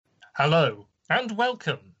Hello, and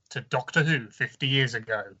welcome to Doctor Who 50 Years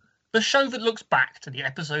Ago, the show that looks back to the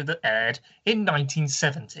episode that aired in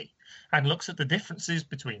 1970 and looks at the differences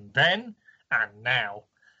between then and now.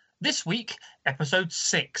 This week, episode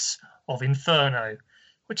 6 of Inferno,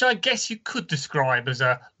 which I guess you could describe as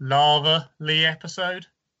a Lava Lee episode.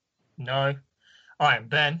 No, I am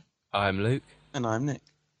Ben. I'm Luke. And I'm Nick.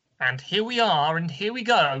 And here we are, and here we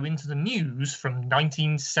go into the news from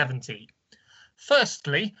 1970.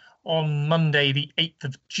 Firstly, on Monday, the 8th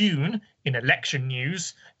of June, in election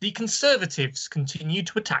news, the Conservatives continue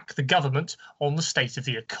to attack the government on the state of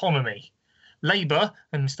the economy. Labour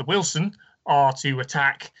and Mr Wilson are to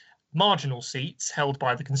attack marginal seats held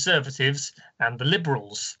by the Conservatives and the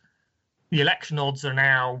Liberals. The election odds are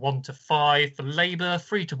now 1-5 for Labour,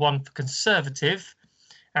 3-1 for Conservative.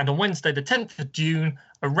 And on Wednesday, the 10th of June,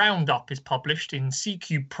 a roundup is published in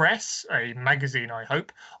CQ Press, a magazine, I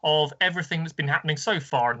hope, of everything that's been happening so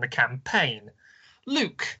far in the campaign.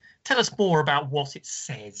 Luke, tell us more about what it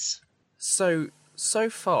says. So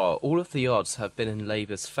far, all of the odds have been in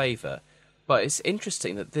Labour's favour, but it's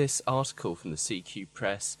interesting that this article from the CQ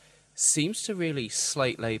Press seems to really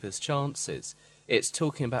slate Labour's chances. It's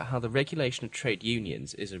talking about how the regulation of trade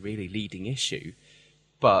unions is a really leading issue,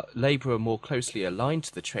 but Labour are more closely aligned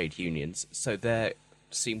to the trade unions, so they're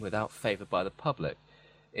seen without favour by the public.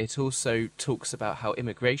 It also talks about how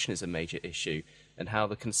immigration is a major issue, and how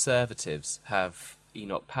the Conservatives have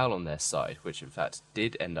Enoch Powell on their side, which in fact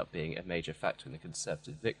did end up being a major factor in the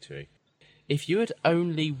Conservative victory. If you had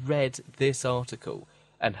only read this article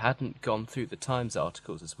and hadn't gone through the Times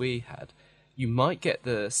articles as we had, you might get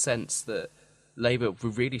the sense that Labour were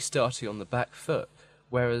really starting on the back foot,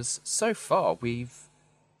 whereas so far we've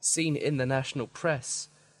seen in the national press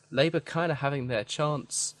Labour kind of having their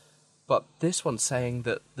chance, but this one saying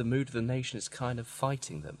that the mood of the nation is kind of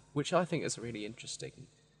fighting them, which I think is a really interesting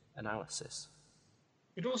analysis.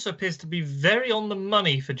 It also appears to be very on the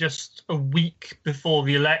money for just a week before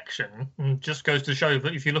the election, and just goes to show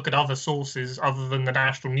that if you look at other sources other than the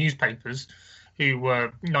national newspapers, who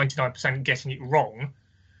were 99% getting it wrong,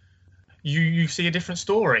 you see a different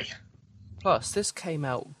story. Plus, this came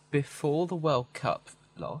out before the World Cup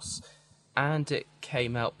loss, and it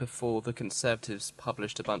came out before the Conservatives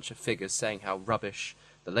published a bunch of figures saying how rubbish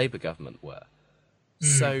the Labour government were.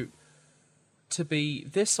 So, to be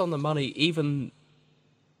this on the money, even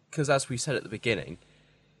because, as we said at the beginning,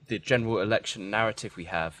 the general election narrative we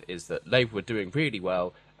have is that Labour were doing really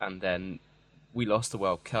well, and then we lost the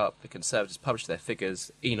World Cup, the Conservatives published their figures,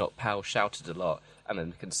 Enoch Powell shouted a lot, and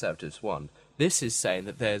then the Conservatives won. This is saying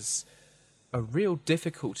that there's a real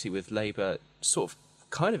difficulty with Labour, sort of,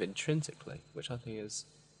 kind of intrinsically, which I think is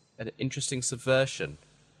an interesting subversion.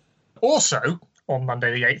 Also, on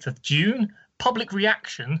Monday the 8th of June, Public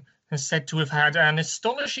Reaction is said to have had an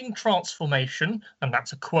astonishing transformation, and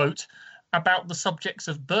that's a quote, about the subjects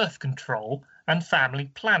of birth control and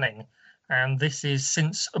family planning. And this is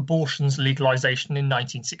since abortion's legalisation in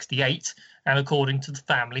 1968, and according to the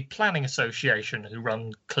Family Planning Association, who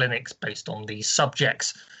run clinics based on these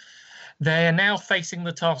subjects. They are now facing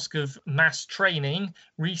the task of mass training,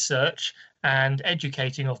 research, and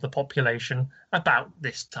educating of the population about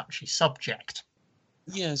this touchy subject.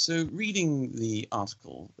 Yeah, so reading the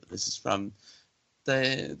article that this is from,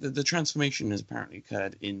 the transformation has apparently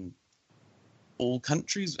occurred in all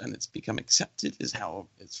countries, and it's become accepted, is how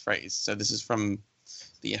it's phrased. So this is from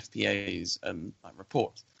the FPA's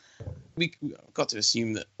report. We got to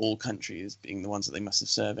assume that all countries, being the ones that they must have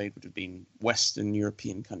surveyed, would have been Western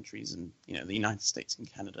European countries and, the United States and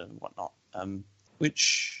Canada and whatnot,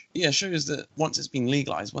 which, shows that once it's been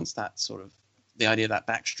legalized, once that sort of, the idea of that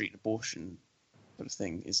backstreet abortion sort of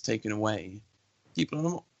thing is taken away, people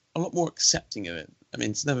are a lot more accepting of it. I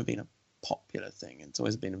mean, it's never been a popular thing. It's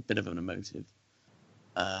always been a bit of an emotive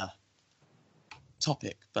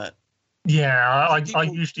topic, but yeah, I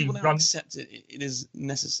usually people now accept it. It is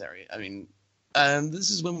necessary. I mean,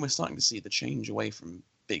 this is when we're starting to see the change away from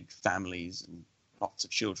big families and lots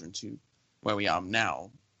of children to where we are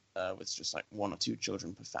now, with just like 1 or 2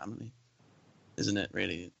 children per family, isn't it?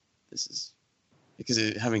 Really, this is because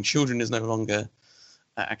having children is no longer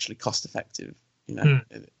actually cost effective.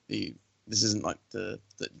 This isn't like the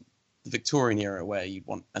Victorian era where you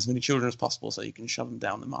want as many children as possible so you can shove them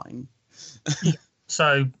down the mine.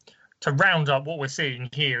 So, to round up, what we're seeing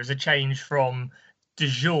here is a change from de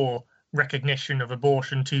jure recognition of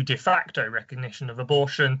abortion to de facto recognition of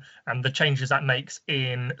abortion, and the changes that makes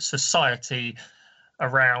in society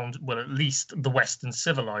around, well, at least the Western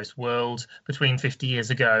civilized world between 50 years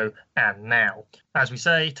ago and now. As we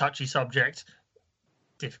say, touchy subject,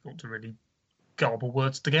 difficult to really garble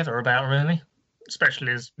words together about, really.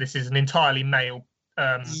 especially as this is an entirely male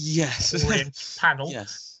Yes. oriented panel.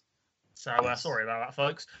 Yes. So Yes. sorry about that,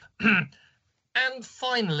 folks. And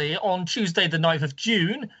finally, on Tuesday, the 9th of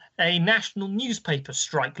June, a national newspaper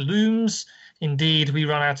strike looms. Indeed, we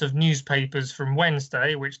run out of newspapers from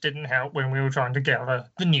Wednesday, which didn't help when we were trying to gather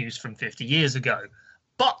the news from 50 years ago.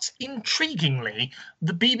 But intriguingly,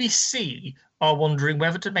 the BBC are wondering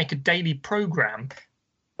whether to make a daily programme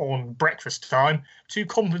on breakfast time to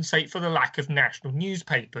compensate for the lack of national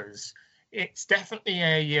newspapers. It's definitely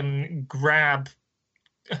a grab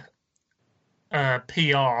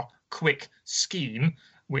PR quick scheme,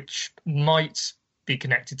 which might be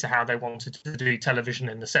connected to how they wanted to do television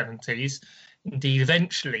in the 70s. Indeed,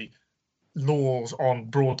 eventually, laws on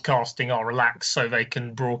broadcasting are relaxed so they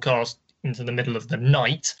can broadcast into the middle of the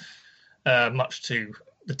night, much to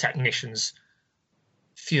the technicians'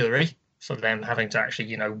 fury for them having to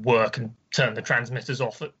actually, work and turn the transmitters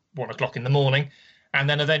off at 1 o'clock in the morning. And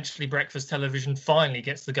then eventually breakfast television finally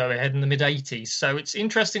gets the go-ahead in the mid-80s. So it's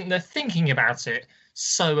interesting they're thinking about it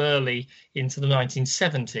so early into the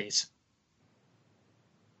 1970s.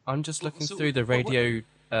 I'm just looking through the Radio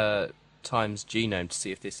Times genome to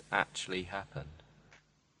see if this actually happened.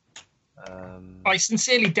 I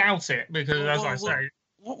sincerely doubt it, because as I say...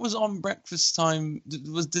 What was on breakfast time?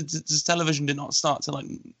 Does television did not start till like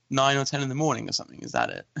 9 or 10 in the morning or something? Is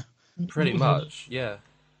that it? Pretty much, yeah.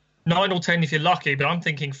 9 or 10 if you're lucky, but I'm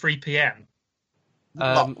thinking 3 p.m.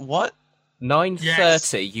 What? 9:30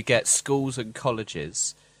 Yes. you get schools and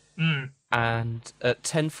colleges, Mm. and at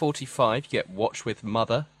 10:45 you get Watch with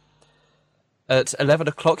Mother. At 11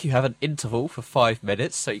 o'clock you have an interval for 5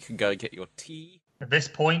 minutes so you can go and get your tea. At this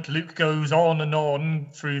point, Luke goes on and on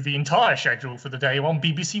through the entire schedule for the day on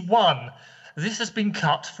BBC One. This has been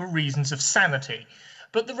cut for reasons of sanity,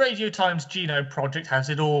 but the Radio Times Genome Project has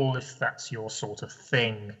it all, if that's your sort of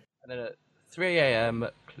thing. And then at 3 a.m,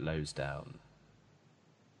 close down.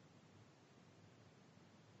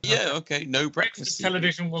 Yeah, okay, no breakfast.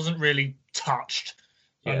 Television wasn't really touched.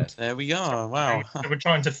 Yeah. There we are. Wow. They were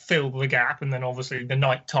trying to fill the gap, and then obviously the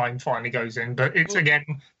night time finally goes in. But it's again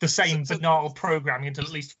the same banal programming until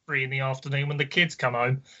at least 3 in the afternoon when the kids come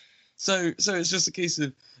home. So it's just a case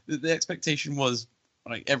of the expectation was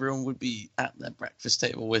like everyone would be at their breakfast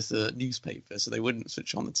table with a newspaper, so they wouldn't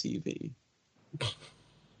switch on the TV.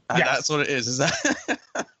 And Yes. that's what it is that?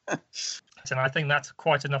 And I think that's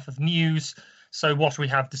quite enough of news. So what we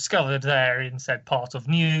have discovered there in said part of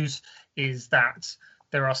news is that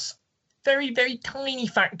there are very, very tiny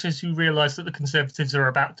factors who realise that the Conservatives are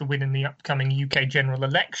about to win in the upcoming UK general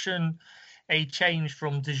election, a change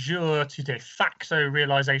from de jure to de facto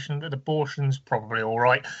realisation that abortion's probably all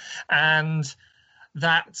right, and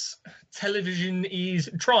that television is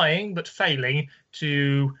trying but failing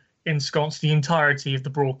to ensconce the entirety of the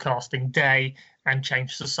broadcasting day and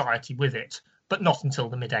change society with it, but not until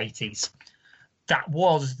the mid-80s. That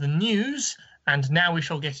was the news, and now we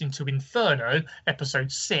shall get into Inferno,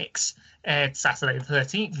 episode 6, aired Saturday the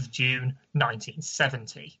 13th of June,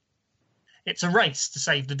 1970. It's a race to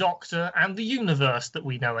save the Doctor and the universe that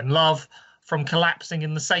we know and love from collapsing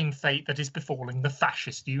in the same fate that is befalling the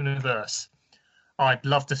fascist universe. I'd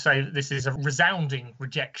love to say that this is a resounding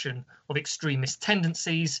rejection of extremist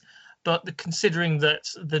tendencies, but considering that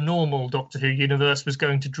the normal Doctor Who universe was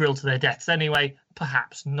going to drill to their deaths anyway,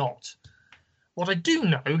 perhaps not. What I do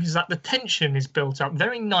know is that the tension is built up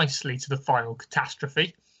very nicely to the final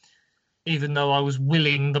catastrophe. Even though I was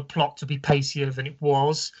willing the plot to be pacier than it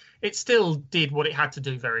was, it still did what it had to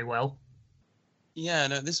do very well. Yeah,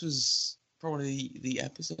 no, this was probably the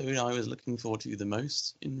episode I was looking forward to the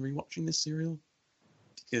most in rewatching this serial,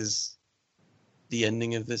 because the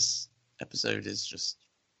ending of this episode is just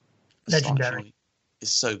Legendary. astonishing.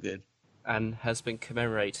 It's so good. And has been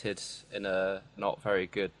commemorated in a not very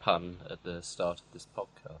good pun at the start of this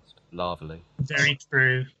podcast. Larvely. Very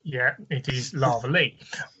true. Yeah, it is Lava Lee.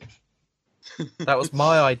 That was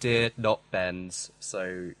my idea, not Ben's, so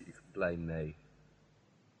you can blame me.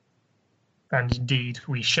 And indeed,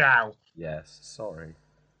 we shall. Yes, sorry.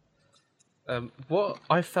 What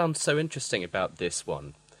I found so interesting about this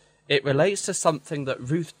one, it relates to something that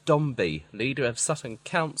Ruth Dombey, leader of Sutton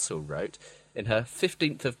Council, wrote in her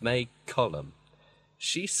 15th of May column.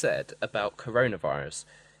 She said about coronavirus,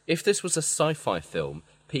 if this was a sci-fi film,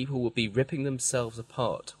 people would be ripping themselves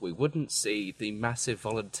apart. We wouldn't see the massive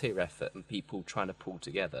volunteer effort and people trying to pull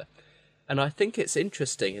together. And I think it's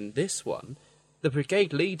interesting in this one, the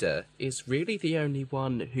brigade leader is really the only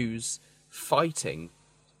one who's fighting,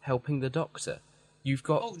 helping the Doctor. You've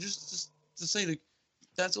got... Oh, just to say, like,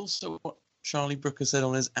 that's also what Charlie Brooker said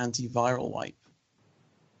on his antiviral wipe.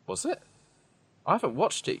 Was it? I haven't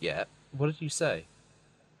watched it yet. What did you say?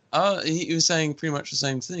 He was saying pretty much the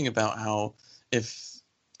same thing about how if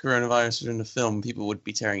coronavirus was in a film, people would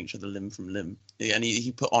be tearing each other limb from limb. And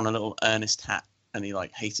he put on a little earnest hat, and he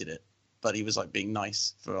like hated it, but he was like being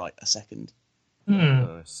nice for like a second.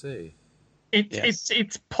 Oh, I see.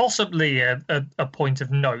 It's possibly a point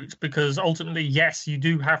of note because ultimately, yes, you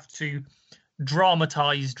do have to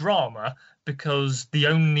dramatize drama because the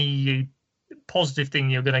only positive thing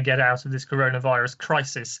you're going to get out of this coronavirus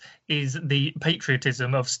crisis is the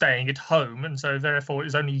patriotism of staying at home, and so therefore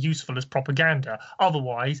it's only useful as propaganda.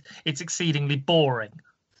 Otherwise, it's exceedingly boring.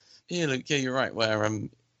 Yeah, look, yeah, you're right. Where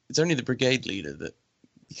it's only the brigade leader that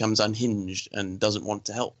becomes unhinged and doesn't want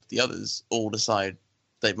to help. The others all decide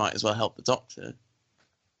they might as well help the doctor.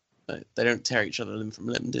 They don't tear each other limb from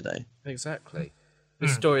limb, do they? Exactly. The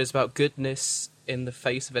story is about goodness in the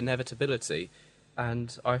face of inevitability,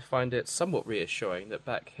 and I find it somewhat reassuring that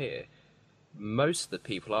back here, most of the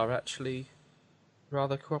people are actually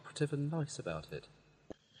rather cooperative and nice about it.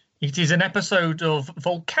 It is an episode of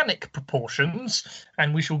volcanic proportions,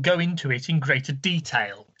 and we shall go into it in greater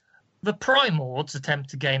detail. The Primords attempt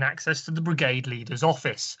to gain access to the brigade leader's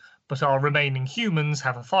office, but our remaining humans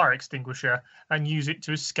have a fire extinguisher and use it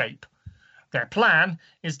to escape. Their plan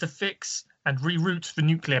is to fix and reroute the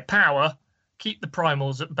nuclear power, keep the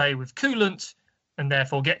Primals at bay with coolant, and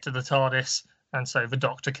therefore get to the TARDIS, and so the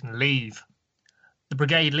Doctor can leave. The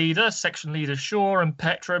brigade leader, Section Leader Shaw, and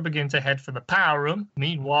Petra begin to head for the power room.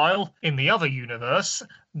 Meanwhile, in the other universe,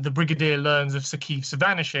 the Brigadier learns of Sakif's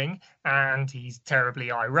vanishing, and he's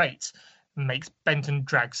terribly irate. Makes Benton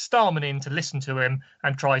drag Starman in to listen to him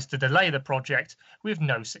and tries to delay the project with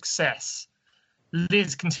no success.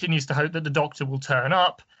 Liz continues to hope that the Doctor will turn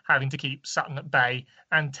up, having to keep Sutton at bay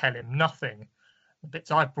and tell him nothing. The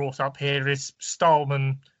bits I've brought up here is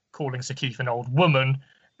Starman calling Sakif an old woman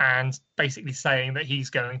and basically saying that he's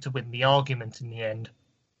going to win the argument in the end.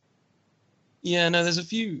 Yeah, no, there's a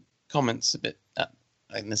few comments a bit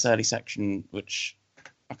in this early section which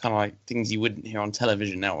are kind of like things you wouldn't hear on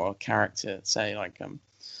television now, or a character say, like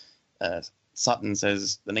Sutton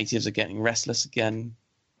says the natives are getting restless again.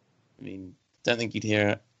 I mean, don't think you'd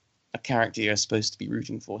hear a character you're supposed to be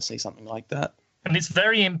rooting for say something like that. And it's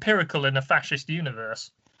very empirical in a fascist universe.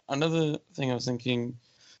 Another thing I was thinking,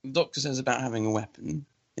 the Doctor says about having a weapon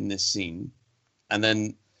in this scene, and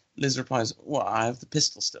then Liz replies, "Well, I have the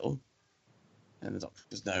pistol still." And the Doctor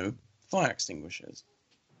goes, "No, fire extinguishers."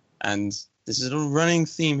 And this is a running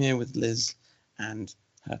theme here with Liz and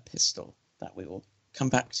her pistol that we will come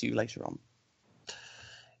back to later on.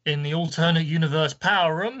 In the alternate universe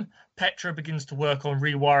power room, Petra begins to work on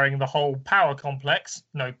rewiring the whole power complex,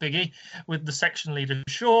 no biggie, with the section leader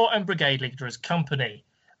Shaw and brigade leader as company.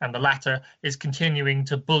 And the latter is continuing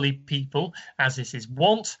to bully people, as is his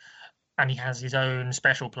wont, and he has his own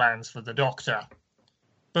special plans for the Doctor.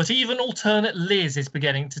 But even alternate Liz is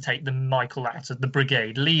beginning to take the Michael out of the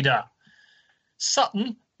brigade leader.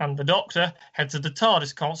 Sutton and the Doctor head to the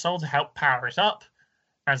TARDIS console to help power it up,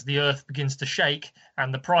 as the Earth begins to shake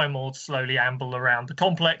and the Primords slowly amble around the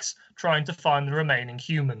complex, trying to find the remaining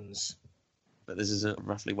humans. But this is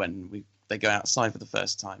roughly when they go outside for the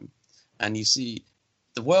first time, and you see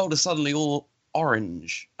the world is suddenly all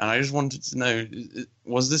orange. And I just wanted to know,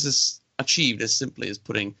 was this achieved as simply as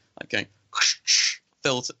putting, like, going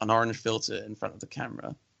an orange filter in front of the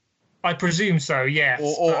camera? I presume so, yes.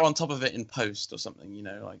 Or on top of it in post or something, you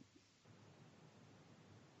know, like.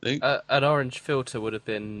 An orange filter would have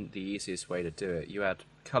been the easiest way to do it. You had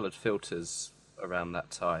coloured filters around that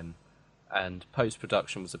time, and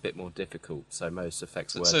post-production was a bit more difficult, so most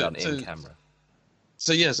effects were done in camera.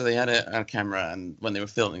 So yeah, so they had a camera, and when they were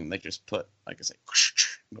filming, they just put, like I say,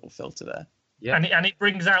 a little filter there. Yeah, and it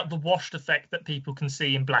brings out the washed effect that people can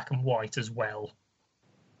see in black and white as well.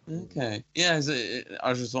 Okay, yeah, I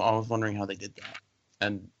was wondering how they did that,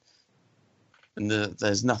 and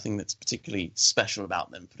there's nothing that's particularly special about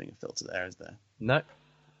them putting a filter there, is there? No.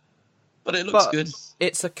 But it looks good.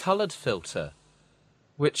 It's a coloured filter,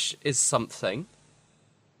 which is something.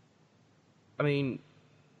 I mean,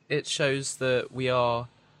 it shows that we are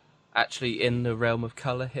actually in the realm of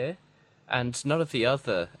colour here, and none of the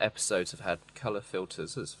other episodes have had colour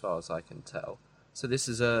filters as far as I can tell. So this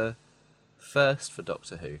is a first for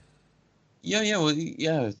Doctor Who. Yeah,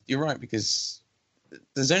 you're right, because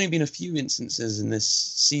there's only been a few instances in this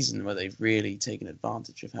season where they've really taken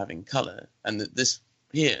advantage of having colour, and that this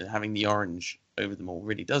here, having the orange over them all,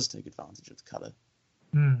 really does take advantage of the colour.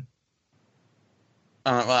 And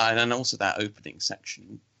also that opening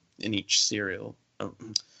section in each serial,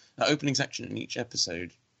 that opening section in each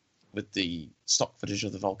episode with the stock footage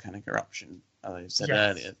of the volcanic eruption, as I said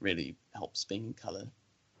earlier, really helps being in colour.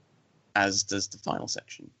 as does the final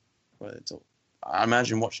section. Where it's all, I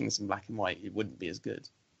imagine watching this in black and white, it wouldn't be as good.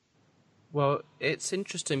 Well, it's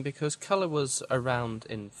interesting because colour was around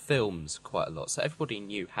in films quite a lot, so everybody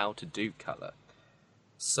knew how to do colour.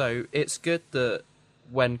 So it's good that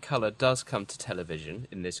when colour does come to television,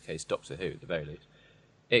 in this case Doctor Who at the very least,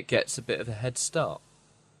 it gets a bit of a head start.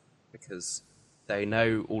 Because they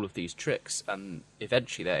know all of these tricks and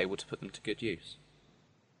eventually they're able to put them to good use.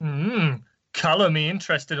 Colour me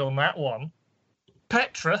interested on that one.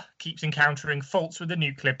 Petra keeps encountering faults with the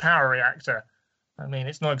nuclear power reactor. I mean,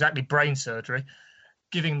 it's not exactly brain surgery.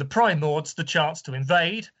 Giving the Primords the chance to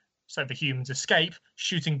invade, so the humans escape,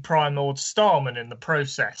 shooting Primord Starman in the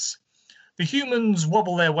process. The humans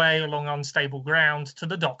wobble their way along unstable ground to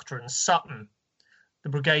the Doctor and Sutton. The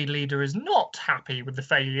brigade leader is not happy with the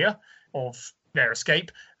failure of their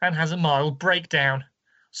escape and has a mild breakdown.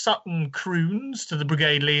 Sutton croons to the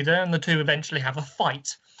brigade leader and the two eventually have a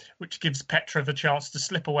fight, which gives Petra the chance to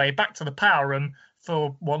slip away back to the power room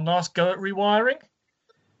for one last go at rewiring.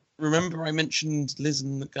 Remember I mentioned Liz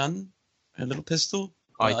and the gun? Her little pistol?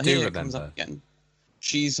 I do Here remember. it comes up again.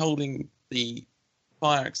 She's holding the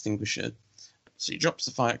fire extinguisher. She drops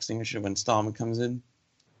the fire extinguisher when Starman comes in,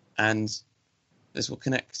 and this will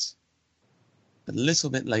connect a little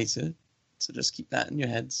bit later, so just keep that in your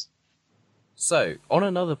heads. So, on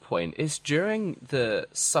another point, it's during the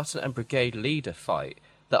Sutton and Brigade Leader fight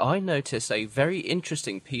that I noticed a very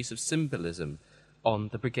interesting piece of symbolism on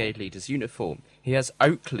the Brigade Leader's uniform. He has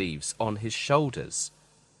oak leaves on his shoulders.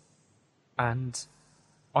 And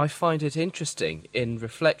I find it interesting, in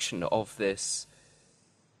reflection of this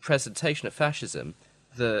presentation of fascism,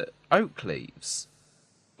 the oak leaves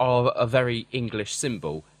are a very English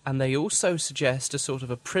symbol, and they also suggest a sort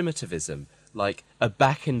of a primitivism, like a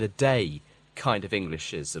back in the day kind of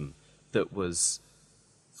Englishism that was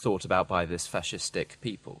thought about by this fascistic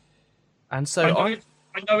people. And so I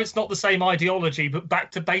know it's not the same ideology, but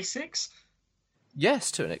back to basics?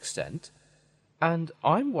 Yes, to an extent. And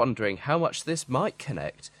I'm wondering how much this might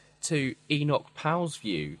connect to Enoch Powell's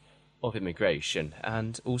view of immigration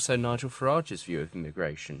and also Nigel Farage's view of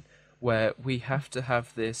immigration, where we have to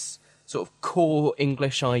have this sort of core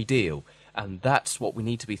English ideal, and that's what we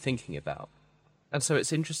need to be thinking about. And so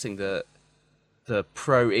it's interesting that the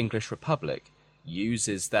pro-English Republic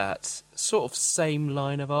uses that sort of same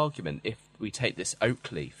line of argument if we take this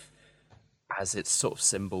oak leaf as its sort of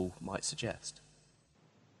symbol might suggest.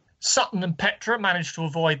 Sutton and Petra manage to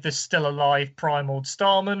avoid the still-alive Primord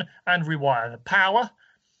Starman and rewire the power.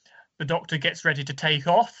 The Doctor gets ready to take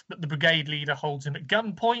off, but the brigade leader holds him at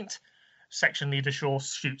gunpoint. Section leader Shaw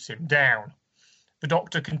shoots him down. The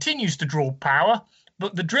Doctor continues to draw power,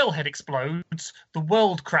 but the drill head explodes, the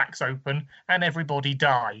world cracks open, and everybody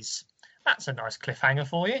dies. That's a nice cliffhanger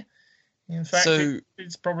for you. In fact,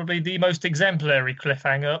 it's probably the most exemplary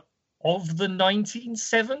cliffhanger of the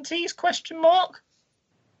 1970s, question mark?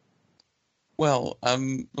 Well,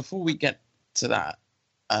 before we get to that,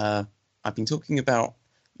 I've been talking about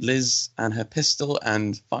Liz and her pistol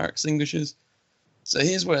and fire extinguishers. So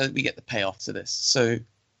here's where we get the payoff to this. So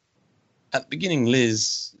at the beginning,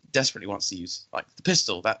 Liz desperately wants to use the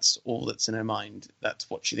pistol. That's all that's in her mind. That's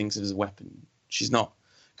what she thinks of as a weapon. She's not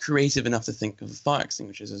creative enough to think of fire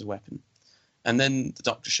extinguishers as a weapon. And then the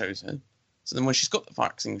Doctor shows her. So then when she's got the fire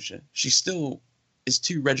extinguisher, she still is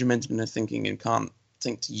too regimented in her thinking and can't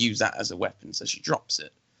think to use that as a weapon. So she drops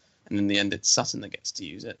it. And in the end, it's Sutton that gets to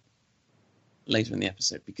use it later in the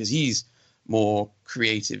episode because he's more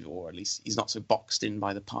creative, or at least he's not so boxed in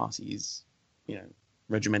by the party's,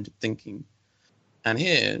 regimented thinking. And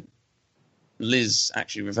here, Liz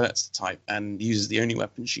actually reverts the type and uses the only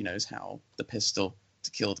weapon she knows how, the pistol,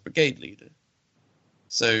 to kill the brigade leader.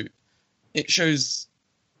 So it shows,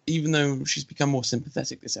 even though she's become more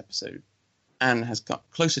sympathetic this episode and has got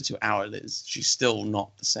closer to our Liz, she's still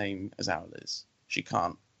not the same as our Liz. She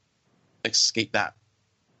can't escape that,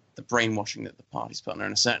 the brainwashing that the party's put on her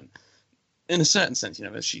in a certain sense,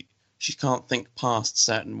 she can't think past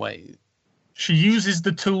certain ways. She uses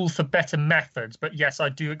the tool for better methods, but yes, I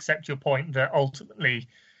do accept your point that ultimately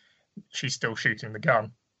she's still shooting the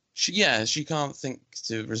gun. She can't think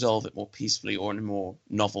to resolve it more peacefully or in a more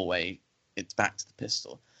novel way. It's back to the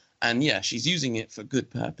pistol. And yeah, she's using it for good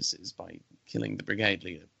purposes by killing the brigade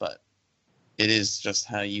leader, but it is just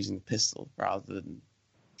her using the pistol rather than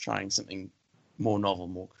trying something more novel,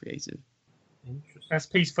 more creative. Interesting. As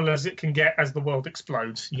peaceful as it can get as the world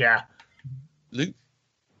explodes, yeah. Luke,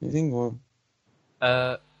 anything? Or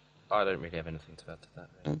I don't really have anything to add to that.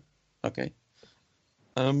 Really. Oh, okay.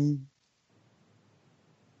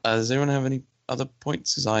 Does anyone have any other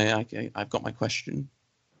points? Because I've got my question.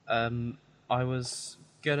 I was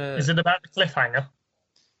gonna. Is it about the cliffhanger?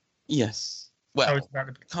 Yes. Oh, Well, it's about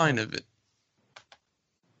the... kind of.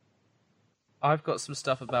 I've got some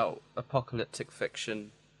stuff about apocalyptic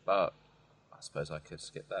fiction, but I suppose I could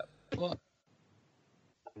skip that. What?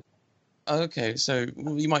 Okay, so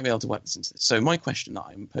you might be able to work this into this. So my question that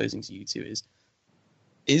I'm posing to you two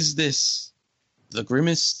is this the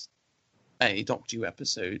grimmest A, Doctor Who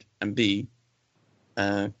episode, and B,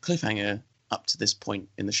 cliffhanger up to this point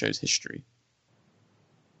in the show's history?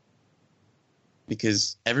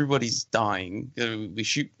 Because everybody's dying.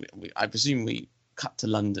 I presume we cut to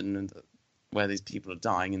London and where these people are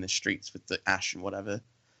dying in the streets with the ash and whatever.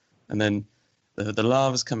 And then the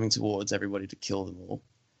lava's coming towards everybody to kill them all.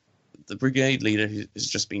 The brigade leader has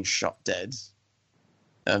just been shot dead.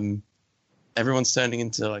 Everyone's turning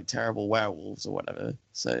into like terrible werewolves or whatever.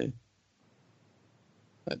 So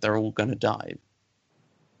they're all gonna die.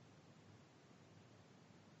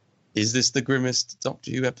 Is this the grimmest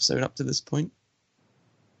Doctor Who episode up to this point?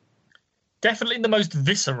 Definitely the most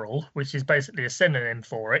visceral, which is basically a synonym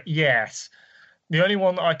for it, yes. The only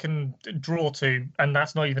one that I can draw to, and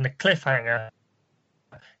that's not even a cliffhanger,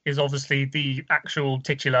 is obviously the actual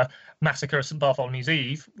titular Massacre of St. Bartholomew's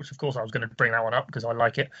Eve, which of course I was going to bring that one up because I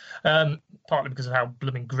like it, partly because of how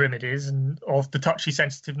blooming grim it is and of the touchy,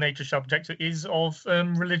 sensitive nature subject it is of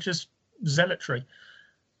religious zealotry.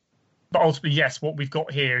 But ultimately, yes, what we've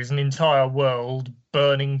got here is an entire world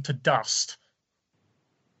burning to dust.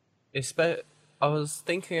 I was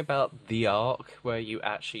thinking about the Ark, where you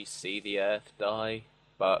actually see the Earth die,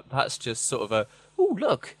 but that's just sort of oh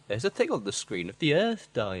look, there's a thing on the screen of the Earth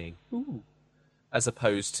dying, ooh, as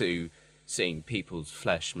opposed to seeing people's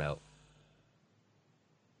flesh melt.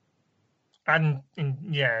 And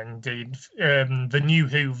yeah, indeed, the New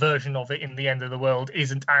Who version of it in the end of the world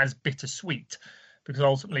isn't as bittersweet, because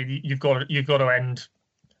ultimately you've got to end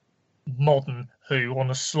modern Who on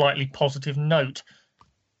a slightly positive note.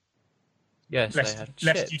 Yes,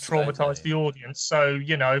 lest you traumatise the audience. So,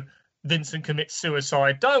 Vincent commits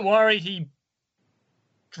suicide. Don't worry, he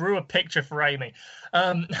drew a picture for Amy.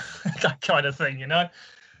 That kind of thing,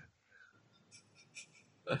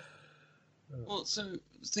 Well, so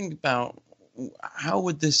think about how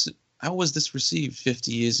was this received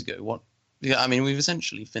 50 years ago? We've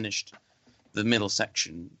essentially finished the middle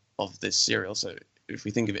section of this serial. So if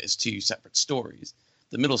we think of it as two separate stories,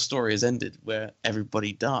 the middle story has ended where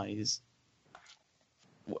everybody dies.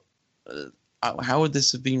 How would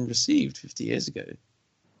this have been received 50 years ago?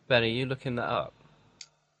 Ben, are you looking that up?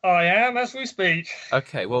 I am, as we speak.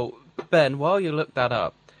 Okay, well, Ben, while you look that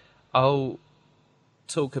up, I'll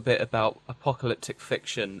talk a bit about apocalyptic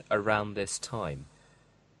fiction around this time.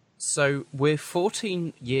 So, we're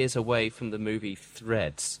 14 years away from the movie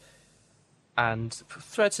Threads, and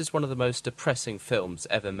Threads is one of the most depressing films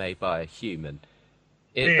ever made by a human.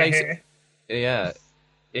 Yeah.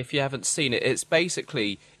 If you haven't seen it, it's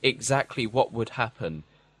basically exactly what would happen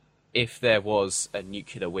if there was a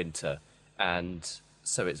nuclear winter, and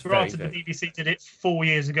so it's Granted, the BBC did it 4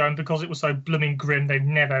 years ago, and because it was so blooming grim, they've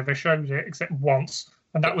never ever showed it except once,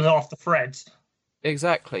 and that was after Threads.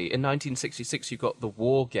 Exactly. In 1966, you got The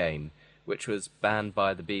War Game, which was banned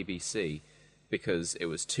by the BBC because it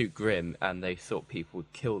was too grim and they thought people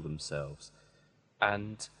would kill themselves.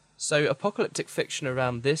 And so apocalyptic fiction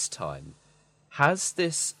around this time has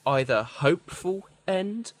this either hopeful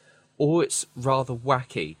end or it's rather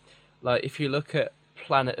wacky. Like, if you look at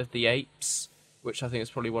Planet of the Apes, which I think is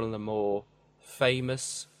probably one of the more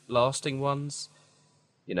famous, lasting ones,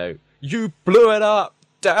 you blew it up!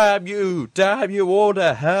 Damn you all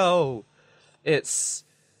to hell! It's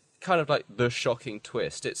kind of like the shocking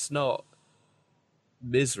twist. It's not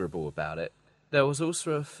miserable about it. There was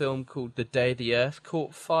also a film called The Day the Earth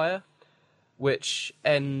Caught Fire, which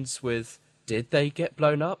ends with, did they get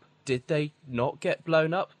blown up? Did they not get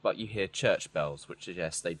blown up? But you hear church bells, which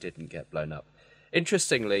suggests they didn't get blown up.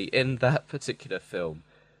 Interestingly, in that particular film,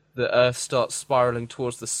 the Earth starts spiralling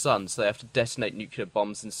towards the sun, so they have to detonate nuclear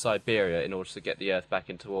bombs in Siberia in order to get the Earth back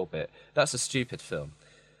into orbit. That's a stupid film.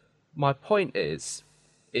 My point is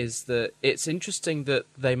that it's interesting that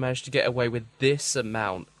they managed to get away with this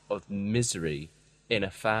amount of misery in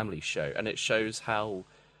a family show, and it shows how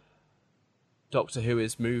Doctor Who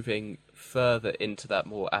is moving further into that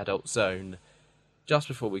more adult zone just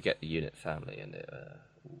before we get the unit family, and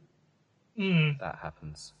that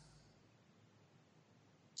happens.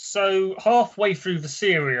 So halfway through the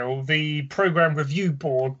serial, the Programme Review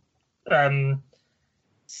Board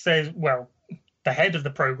says, well, the head of the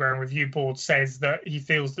Programme Review Board says that he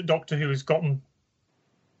feels that Doctor Who has gotten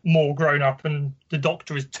more grown up and the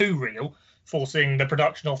Doctor is too real, forcing the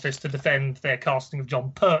production office to defend their casting of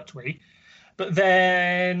John Pertwee. But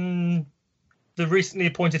then the recently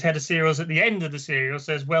appointed head of serials at the end of the serial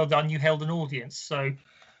says, "Well done, you held an audience." So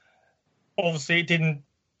obviously it didn't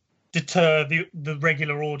deter the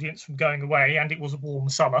regular audience from going away, and it was a warm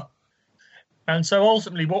summer. And so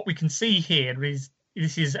ultimately what we can see here is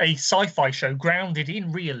this is a sci-fi show grounded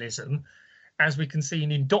in realism, as we can see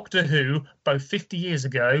in Doctor Who, both 50 years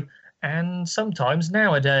ago and sometimes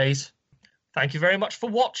nowadays. Thank you very much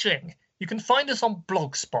for watching. You can find us on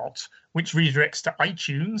Blogspot, which redirects to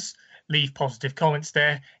iTunes. Leave positive comments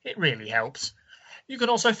there, it really helps. You can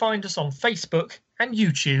also find us on Facebook and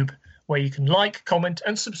YouTube, where you can like, comment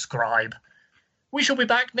and subscribe. We shall be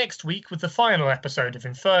back next week with the final episode of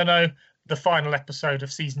Inferno, the final episode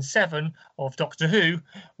of Season 7 of Doctor Who,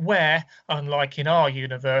 where, unlike in our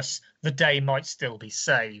universe, the day might still be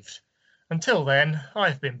saved. Until then,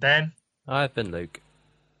 I've been Ben. I've been Luke.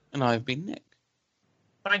 And I've been Nick.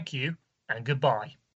 Thank you, and goodbye.